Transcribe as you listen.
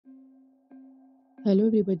Hello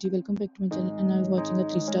everybody, welcome back to my channel and I'm watching a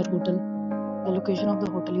 3-star hotel. The location of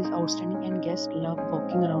the hotel is outstanding and guests love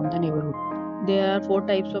walking around the neighborhood. There are 4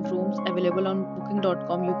 types of rooms available on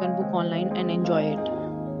booking.com. You can book online and enjoy it.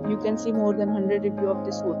 You can see more than 100 reviews of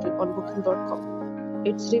this hotel on booking.com.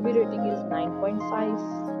 Its review rating is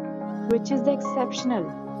 9.5, which is the exceptional.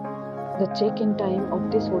 The check-in time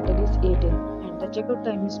of this hotel is 8 am and the check-out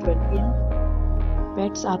time is 12 pm.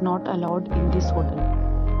 Pets are not allowed in this hotel.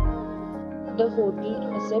 The hotel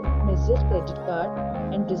accepts major credit card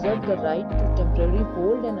and reserves the right to temporarily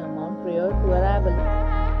hold an amount prior to arrival.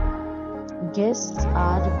 Guests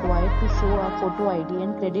are required to show a photo ID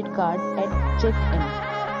and credit card at check-in.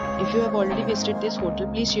 If you have already visited this hotel,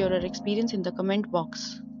 please share your experience in the comment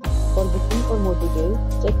box. For booking or more details,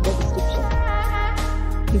 check the description.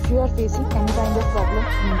 If you are facing any kind of problem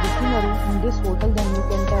in booking a room in this hotel, then you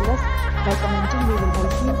can tell us by commenting. We will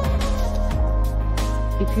help you.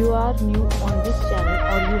 If you are new on this channel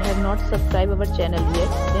or you have not subscribed our channel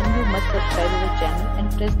yet, then you must subscribe our channel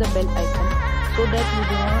and press the bell icon so that you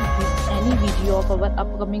do not miss any video of our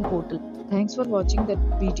upcoming hotel. Thanks for watching that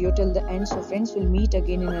video till the end. So friends, will meet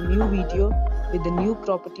again in a new video with a new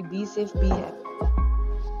property. Be safe, be happy.